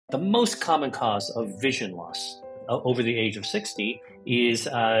The most common cause of vision loss over the age of 60 is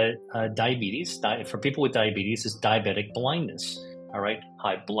diabetes. For people with diabetes, is diabetic blindness. All right,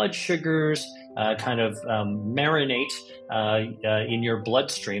 high blood sugars marinate in your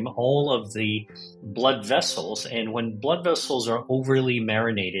bloodstream, all of the blood vessels. And when blood vessels are overly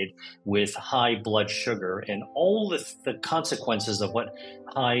marinated with high blood sugar and all the consequences of what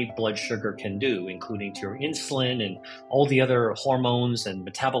high blood sugar can do, including to your insulin and all the other hormones and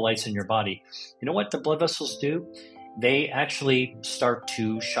metabolites in your body, you know what the blood vessels do? They actually start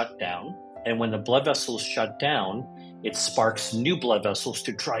to shut down. And when the blood vessels shut down, it sparks new blood vessels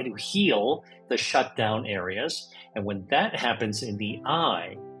to try to heal the shut down areas. And when that happens in the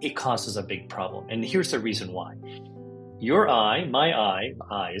eye, it causes a big problem. And here's the reason why. Your eye, my eye,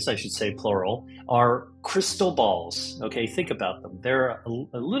 eyes, I should say plural, are crystal balls. Okay, think about them. They're a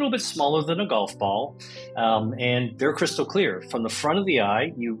little bit smaller than a golf ball, and they're crystal clear. From the front of the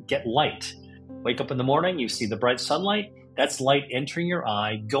eye, you get light. Wake up in the morning, you see the bright sunlight. That's light entering your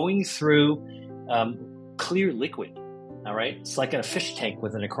eye, going through clear liquid. All right, it's like in a fish tank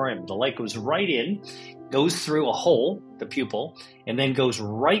with an aquarium. The light goes right in, goes through a hole, the pupil, and then goes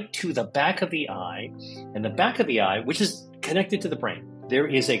right to the back of the eye. And the back of the eye, which is connected to the brain, there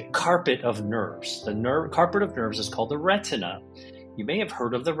is a carpet of nerves. The carpet of nerves is called the retina. You may have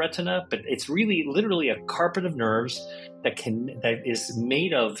heard of the retina, but it's really literally a carpet of nerves that is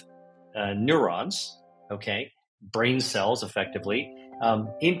made of neurons, okay, brain cells effectively,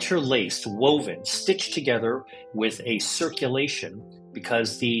 interlaced, woven, stitched together with a circulation,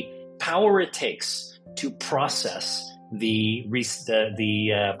 because the power it takes to process the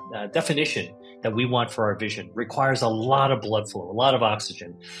definition that we want for our vision requires a lot of blood flow, a lot of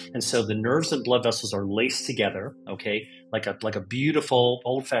oxygen. And so the nerves and blood vessels are laced together, okay, like a beautiful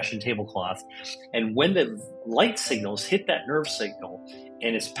old-fashioned tablecloth. And when the light signals hit that nerve signal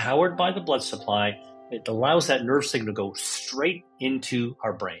and it's powered by the blood supply, it allows that nerve signal to go straight into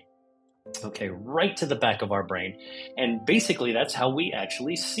our brain, okay, right to the back of our brain. And basically, that's how we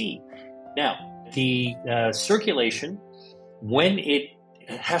actually see. Now, the circulation, when it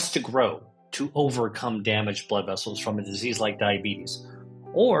has to grow to overcome damaged blood vessels from a disease like diabetes,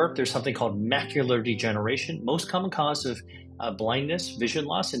 or there's something called macular degeneration, most common cause of blindness, vision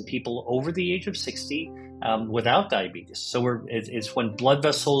loss in people over the age of 60 without diabetes. So it's when blood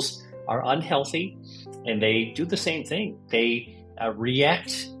vessels are unhealthy, and they do the same thing. They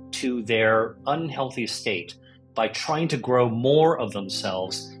react to their unhealthy state by trying to grow more of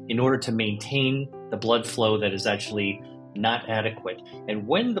themselves in order to maintain the blood flow that is actually not adequate. And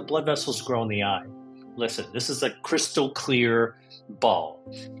when the blood vessels grow in the eye, listen, this is a crystal clear ball.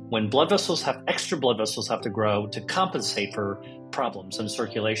 When extra blood vessels have to grow to compensate for problems in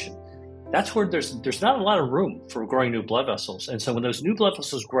circulation, that's where there's not a lot of room for growing new blood vessels. And so when those new blood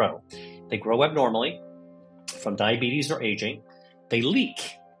vessels grow, they grow abnormally from diabetes or aging, they leak.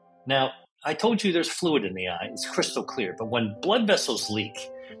 Now, I told you there's fluid in the eye. It's crystal clear. But when blood vessels leak,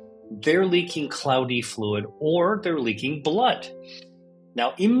 they're leaking cloudy fluid or they're leaking blood.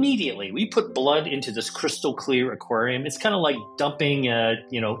 Now, immediately, we put blood into this crystal clear aquarium. It's kind of like dumping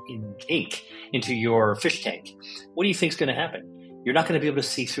ink into your fish tank. What do you think is going to happen? You're not going to be able to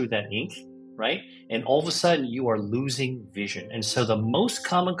see through that ink, right? And all of a sudden, you are losing vision. And so the most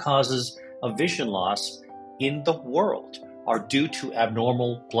common causes of vision loss in the world are due to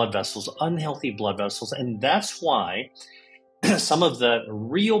abnormal blood vessels, unhealthy blood vessels. And that's why some of the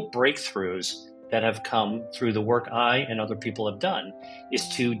real breakthroughs that have come through the work I and other people have done is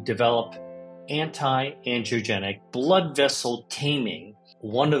to develop anti-angiogenic blood vessel taming.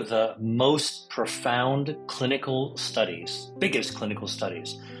 One of the most profound clinical studies, biggest clinical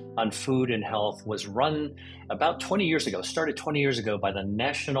studies on food and health was run about 20 years ago, started 20 years ago by the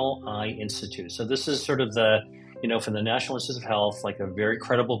National Eye Institute. So this is sort of from the National Institute of Health, like a very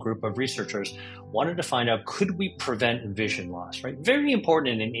credible group of researchers wanted to find out, could we prevent vision loss, right? Very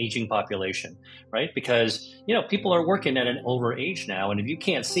important in an aging population, right? Because, people are working at an older age now, and if you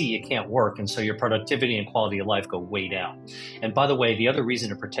can't see, you can't work. And so your productivity and quality of life go way down. And by the way, the other reason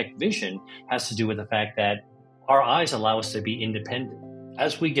to protect vision has to do with the fact that our eyes allow us to be independent.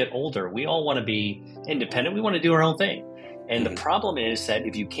 As we get older, we all want to be independent. We want to do our own thing. And the problem is that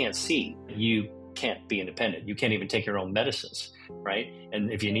if you can't see, you can't be independent. You can't even take your own medicines, right? And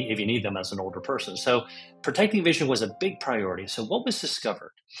if you need them as an older person. So protecting vision was a big priority. So what was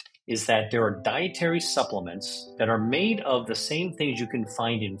discovered is that there are dietary supplements that are made of the same things you can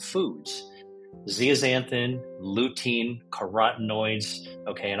find in foods: zeaxanthin, lutein, carotenoids,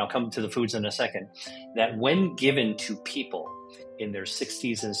 okay, and I'll come to the foods in a second, that when given to people in their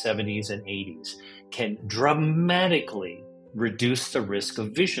 60s and 70s and 80s can dramatically reduce the risk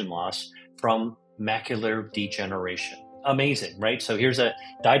of vision loss from macular degeneration. Amazing, right? So here's a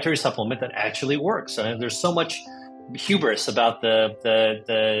dietary supplement that actually works. There's so much hubris about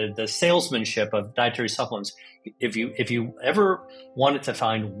the salesmanship of dietary supplements. If you ever wanted to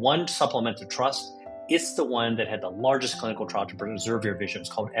find one supplement to trust, it's the one that had the largest clinical trial to preserve your vision. It's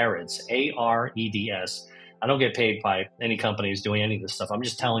called AREDS, AREDS. I don't get paid by any companies doing any of this stuff. I'm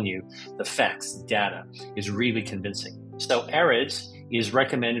just telling you the facts, the data is really convincing. So AREDS is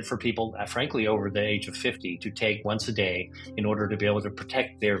recommended for people, frankly, over the age of 50 to take once a day in order to be able to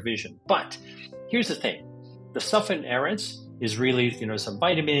protect their vision. But here's the thing. The stuff in AREDS is really, some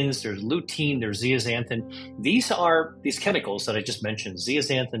vitamins, there's lutein, there's zeaxanthin. These chemicals that I just mentioned,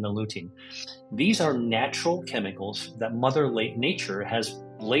 zeaxanthin and lutein. These are natural chemicals that Mother Nature has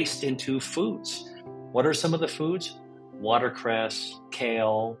laced into foods. What are some of the foods? Watercress,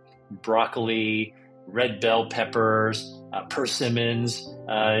 kale, broccoli, red bell peppers, persimmons,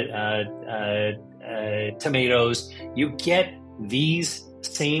 tomatoes. You get these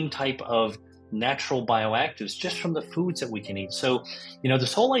same type of natural bioactives just from the foods that we can eat. So,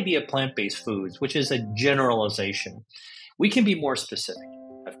 this whole idea of plant-based foods, which is a generalization, we can be more specific.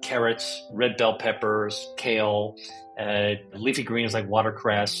 Of carrots, red bell peppers, kale, leafy greens like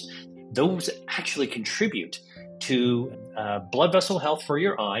watercress. Those actually contribute to blood vessel health for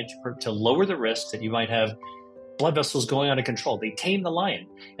your eye, to lower the risk that you might have blood vessels going out of control. They tame the lion.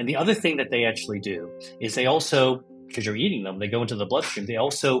 And the other thing that they actually do is they also, because you're eating them, they go into the bloodstream, they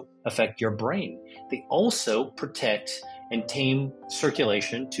also affect your brain. They also protect and tame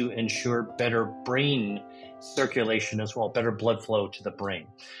circulation to ensure better brain circulation as well, better blood flow to the brain.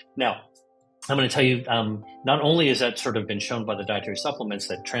 Now, I'm going to tell you, not only is that sort of been shown by the dietary supplements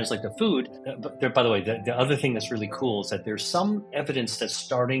that translate to food, but there, by the way, the other thing that's really cool is that there's some evidence that's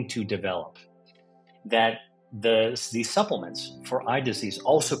starting to develop that these supplements for eye disease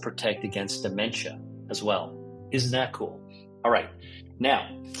also protect against dementia as well. Isn't that cool? All right.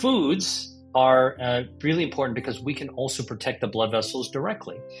 Now, foods are really important because we can also protect the blood vessels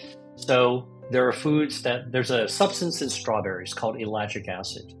directly. So there are foods there's a substance in strawberries called ellagic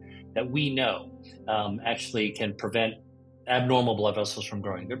acid that we know actually can prevent abnormal blood vessels from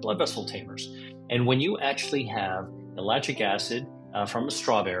growing. They're blood vessel tamers. And when you actually have ellagic acid from a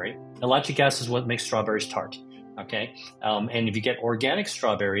strawberry, ellagic acid is what makes strawberries tart. Okay. And if you get organic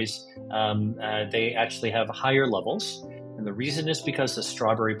strawberries, they actually have higher levels. And the reason is because the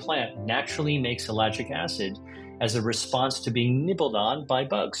strawberry plant naturally makes ellagic acid as a response to being nibbled on by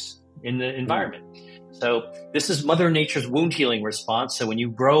bugs in the environment. So this is Mother Nature's wound healing response. So when you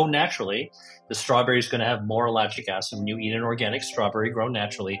grow naturally, the strawberry is going to have more ellagic acid. When you eat an organic strawberry grown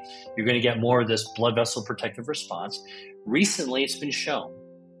naturally, you're going to get more of this blood vessel protective response. Recently, it's been shown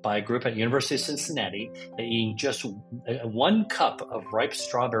by a group at University of Cincinnati that eating just 1 cup of ripe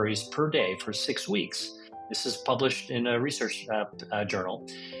strawberries per day for 6 weeks. This is published in a research journal.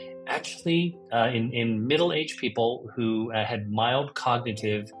 Actually, in middle-aged people who had mild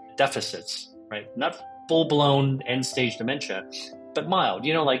cognitive deficits, right? Not full-blown end-stage dementia, but mild.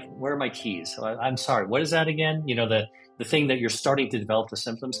 Like, where are my keys? I'm sorry, what is that again? The thing that you're starting to develop the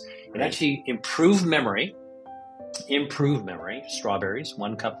symptoms. It actually improved memory, strawberries,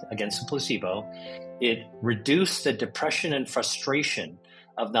 1 cup against a placebo. It reduced the depression and frustration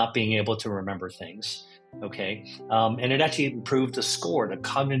of not being able to remember things. Okay. And it actually improved the score, the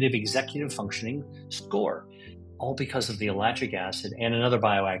cognitive executive functioning score, all because of the ellagic acid and another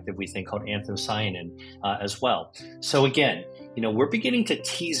bioactive we think called anthocyanin as well. So again, we're beginning to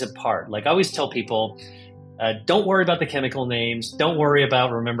tease apart. Like I always tell people, don't worry about the chemical names. Don't worry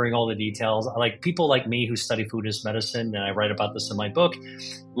about remembering all the details. Like people like me who study food as medicine, and I write about this in my book,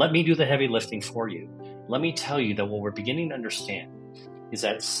 let me do the heavy lifting for you. Let me tell you that what we're beginning to understand is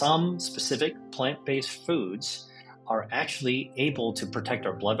that some specific plant-based foods are actually able to protect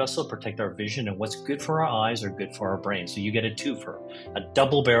our blood vessel, protect our vision, and what's good for our eyes are good for our brain. So you get a twofer, a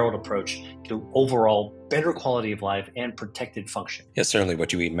double-barreled approach to overall better quality of life and protected function. Yeah, certainly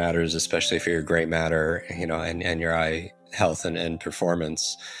what you eat matters, especially for your gray matter, and your eye health and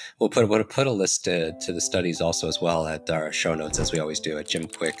performance. We'll put a list to the studies also as well at our show notes, as we always do, at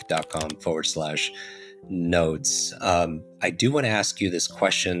jimquick.com/notes. I do want to ask you this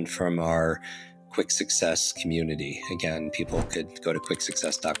question from our Quick Success community. Again, people could go to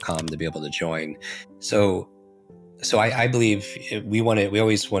quicksuccess.com to be able to join. So I believe we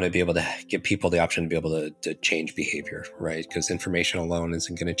always want to be able to give people the option to be able to change behavior, right? Because information alone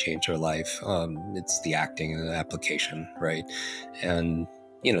isn't going to change their life. It's the acting and the application, right? And,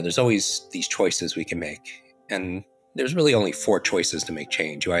 there's always these choices we can make. And there's really only four choices to make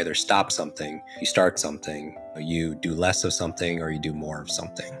change. You either stop something, you start something, you do less of something, or you do more of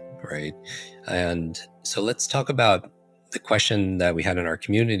something, right? And so let's talk about the question that we had in our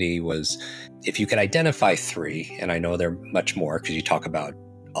community was if you could identify three, and I know there are much more because you talk about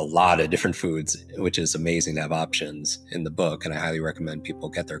a lot of different foods, which is amazing to have options in the book, and I highly recommend people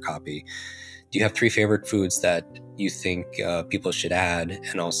get their copy. Do you have three favorite foods that you think people should add,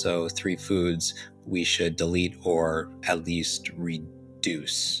 and also three foods we should delete or at least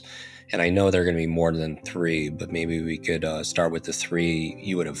reduce? And I know there are going to be more than three, but maybe we could start with the three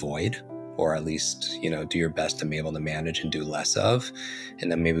you would avoid, or at least, do your best to be able to manage and do less of.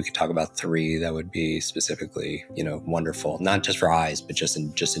 And then maybe we could talk about three that would be specifically, wonderful, not just for eyes, but just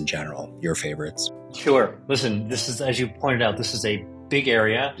in general, your favorites. Sure. Listen, this is, as you pointed out, this is a big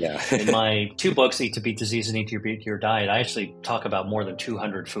area. Yeah. In my two books, Eat to Beat Disease and Eat to Beat Your Diet, I actually talk about more than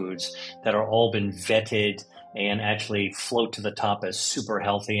 200 foods that are all been vetted and actually float to the top as super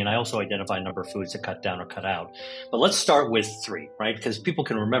healthy. And I also identify a number of foods to cut down or cut out. But let's start with three, right? Because people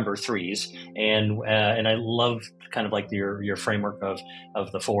can remember threes. And I love kind of like your framework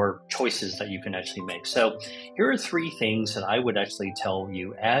of the four choices that you can actually make. So here are three things that I would actually tell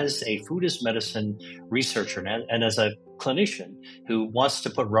you as a food as medicine researcher and as a clinician who wants to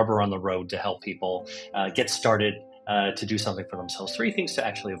put rubber on the road to help people get started to do something for themselves. Three things to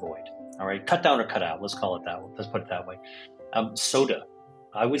actually avoid. All right, cut down or cut out. Let's call it that. Let's put it that way. Soda.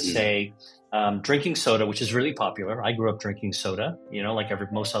 I would say drinking soda, which is really popular. I grew up drinking soda,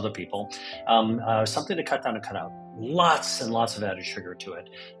 like most other people. Something to cut down and cut out. Lots and lots of added sugar to it.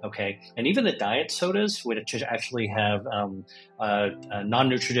 Okay, and even the diet sodas, which actually have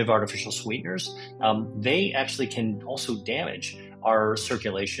non-nutritive artificial sweeteners, they actually can also damage our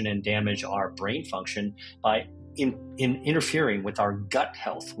circulation and damage our brain function by in interfering with our gut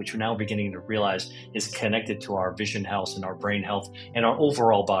health, which we're now beginning to realize is connected to our vision health and our brain health and our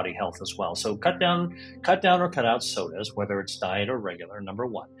overall body health as well. So cut down or cut out sodas, whether it's diet or regular, number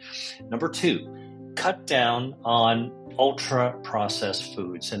one. Number two, cut down on ultra processed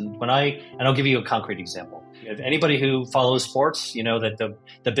foods. And I'll give you a concrete example. If anybody who follows sports, that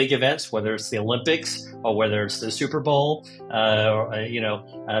the big events, whether it's the Olympics or whether it's the Super Bowl,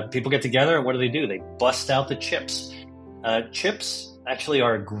 people get together and what do? They bust out the chips. Chips actually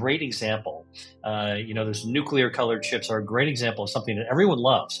are a great example. Those nuclear colored chips are a great example of something that everyone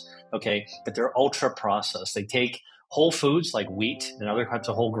loves. Okay, but they're ultra processed. They take whole foods like wheat and other types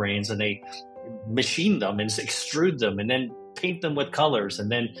of whole grains, and they machine them and extrude them and then paint them with colors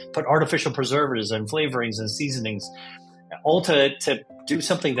and then put artificial preservatives and flavorings and seasonings, all to do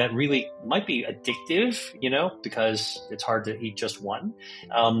something that really might be addictive, because it's hard to eat just one.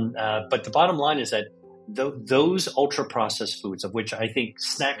 But the bottom line is that those ultra processed foods, of which I think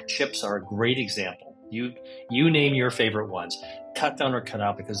snack chips are a great example. You name your favorite ones, cut down or cut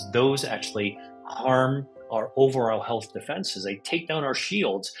out, because those actually harm our overall health defenses. They take down our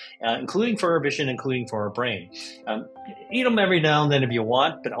shields, including for our vision, including for our brain. Eat them every now and then if you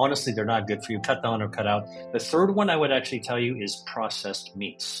want, but honestly, they're not good for you. Cut down or cut out. The third one I would actually tell you is processed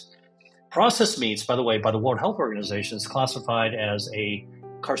meats. Processed meats, by the way, by the World Health Organization, is classified as a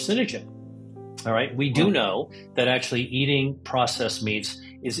carcinogen. All right. We do know that actually eating processed meats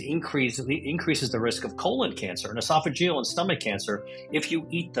increases the risk of colon cancer and esophageal and stomach cancer if you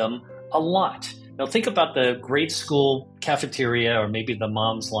eat them a lot. Now think about the grade school cafeteria or maybe the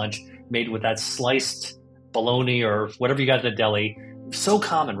mom's lunch made with that sliced bologna or whatever you got at the deli. So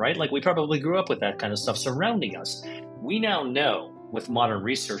common, right? Like we probably grew up with that kind of stuff surrounding us. We now know with modern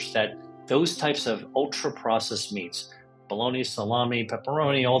research that those types of ultra processed meats, bologna, salami,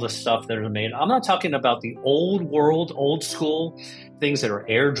 pepperoni, all the stuff that are made. I'm not talking about the old world, old school things that are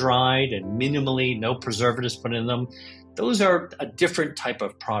air dried and minimally no preservatives put in them. Those are a different type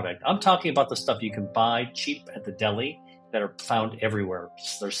of product. I'm talking about the stuff you can buy cheap at the deli that are found everywhere.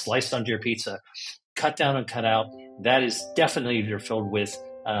 They're sliced onto your pizza. Cut down and cut out. That is definitely they're filled with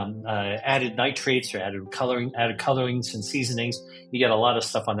added nitrates or added colorings and seasonings. You get a lot of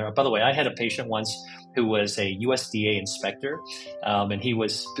stuff on there. By the way, I had a patient once who was a USDA inspector, and he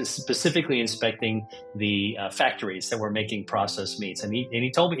was specifically inspecting the factories that were making processed meats. And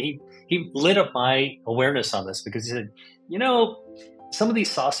he told me, he lit up my awareness on this because he said, some of these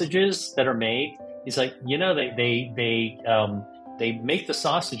sausages that are made, he's like, they make the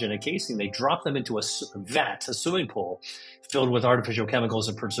sausage in a casing, they drop them into a swimming pool filled with artificial chemicals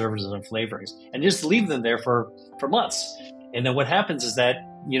and preservatives and flavorings, and just leave them there for months. And then what happens is that,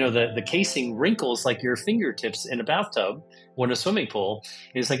 the casing wrinkles like your fingertips in a bathtub or in a swimming pool.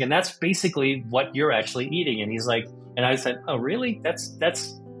 And it's like, and that's basically what you're actually eating. And he's like, and I said, oh, really? That's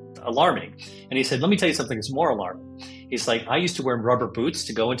alarming. And he said, let me tell you something that's more alarming. He's like, I used to wear rubber boots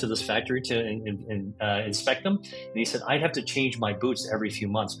to go into this factory to inspect them. And he said, I'd have to change my boots every few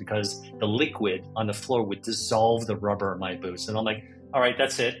months because the liquid on the floor would dissolve the rubber of my boots. And I'm like, all right,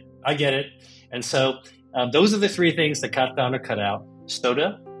 that's it. I get it. And so those are the three things that cut down or cut out: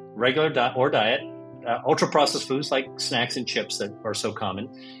 soda, regular diet, ultra processed foods like snacks and chips that are so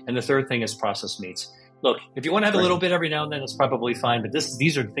common. And the third thing is processed meats. Look, if you want to have a little bit every now and then, it's probably fine. But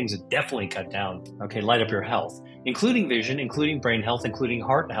these are things that definitely cut down, okay, light up your health, including vision, including brain health, including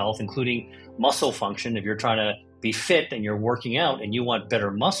heart health, including muscle function. If you're trying to be fit and you're working out and you want better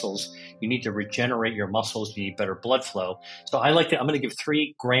muscles, you need to regenerate your muscles. You need better blood flow. So I'm going to give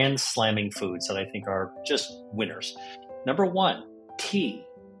 3 grand slamming foods that I think are just winners. Number 1, tea.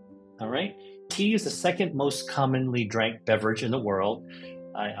 All right. Tea is the second most commonly drank beverage in the world.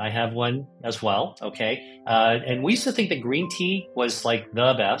 I have one as well, okay? And we used to think that green tea was like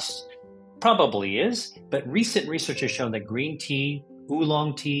the best. Probably is, but recent research has shown that green tea,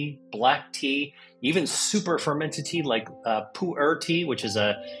 oolong tea, black tea, even super fermented tea like pu'er tea, which is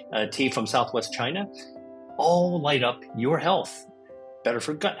a tea from southwest China, all light up your health. Better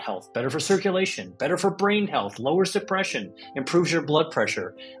for gut health, better for circulation, better for brain health, lowers depression, improves your blood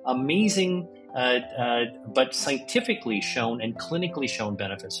pressure. Amazing, but scientifically shown and clinically shown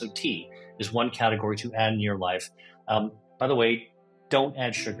benefits. So tea is one category to add in your life. By the way, don't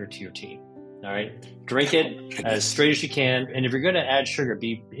add sugar to your tea. All right, drink it as straight as you can. And if you're going to add sugar,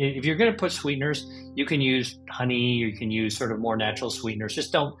 if you're going to put sweeteners, you can use honey, or you can use sort of more natural sweeteners.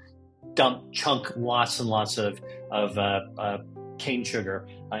 Just don't chunk lots and lots of cane sugar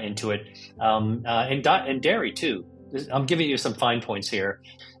into it, and dairy too. I'm giving you some fine points here.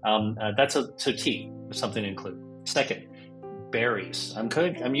 So tea is something to include. Second, berries.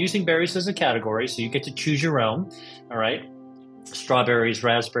 I'm using berries as a category, so you get to choose your own. All right, strawberries,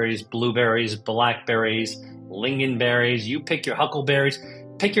 raspberries, blueberries, blackberries, lingonberries. You pick your huckleberries.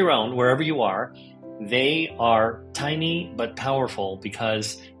 Pick your own wherever you are. They are tiny but powerful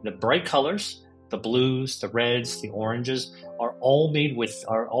because the bright colors, the blues, the reds, the oranges, are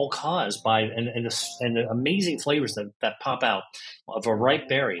all caused by and the amazing flavors that pop out of a ripe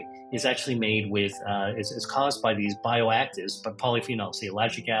berry is actually made with is caused by these bioactives, but polyphenols, the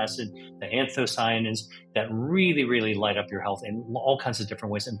ellagic acid, the anthocyanins that really, really light up your health in all kinds of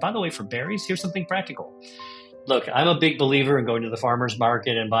different ways. And by the way, for berries, here's something practical. Look, I'm a big believer in going to the farmer's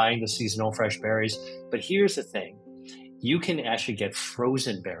market and buying the seasonal fresh berries, but here's the thing. You can actually get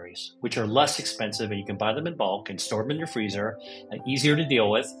frozen berries, which are less expensive, and you can buy them in bulk and store them in your freezer, easier to deal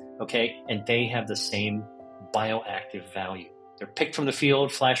with, okay? And they have the same bioactive value. They're picked from the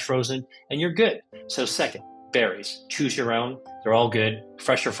field, flash frozen, and you're good. So second, berries. Choose your own. They're all good,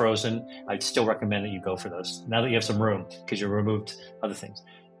 fresh or frozen. I'd still recommend that you go for those now that you have some room because you removed other things.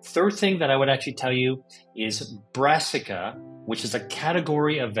 Third thing that I would actually tell you is brassica, which is a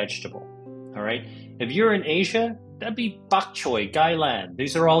category of vegetable, all right? If you're in Asia, that'd be bok choy, gailan.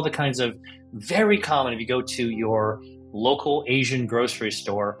 These are all the kinds of very common if you go to your local Asian grocery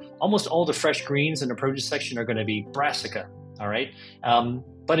store. Almost all the fresh greens in the produce section are going to be brassica, all right?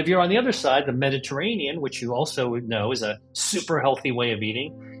 But if you're on the other side, the Mediterranean, which you also know is a super healthy way of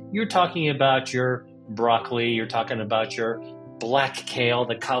eating, you're talking about your broccoli, you're talking about your black kale,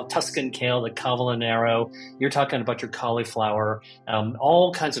 the Tuscan kale, the cavallonero. You're talking about your cauliflower,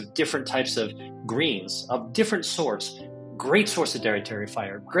 all kinds of different types of greens of different sorts. Great source of dietary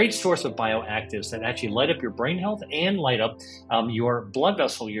fiber, great source of bioactives that actually light up your brain health and light up your blood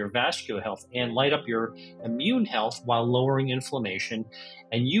vessel, your vascular health, and light up your immune health while lowering inflammation.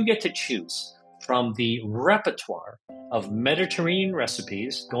 And you get to choose from the repertoire of Mediterranean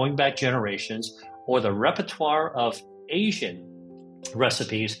recipes going back generations, or the repertoire of Asian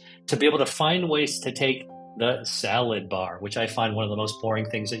recipes, to be able to find ways to take the salad bar, which I find one of the most boring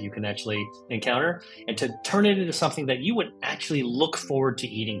things that you can actually encounter, and to turn it into something that you would actually look forward to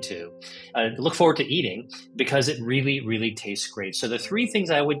eating because it really, really tastes great. So the three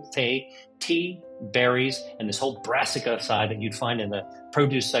things I would say: tea, berries, and this whole brassica side that you'd find in the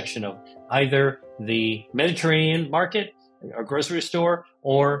produce section of either the Mediterranean market or grocery store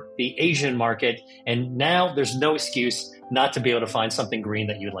or the Asian market. And now there's no excuse not to be able to find something green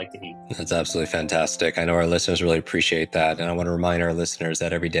that you'd like to eat. That's absolutely fantastic. I know our listeners really appreciate that. And I want to remind our listeners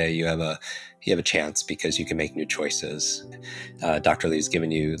that every day you have a chance because you can make new choices. Dr. Lee's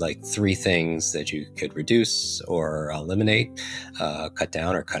given you like 3 things that you could reduce or eliminate, cut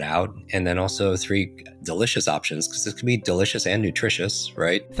down or cut out. And then also 3 delicious options, because it can be delicious and nutritious,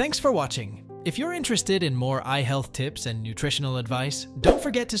 right? Thanks for watching. If you're interested in more eye health tips and nutritional advice, don't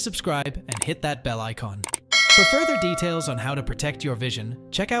forget to subscribe and hit that bell icon. For further details on how to protect your vision,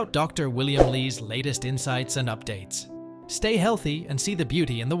 check out Dr. William Li's latest insights and updates. Stay healthy and see the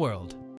beauty in the world.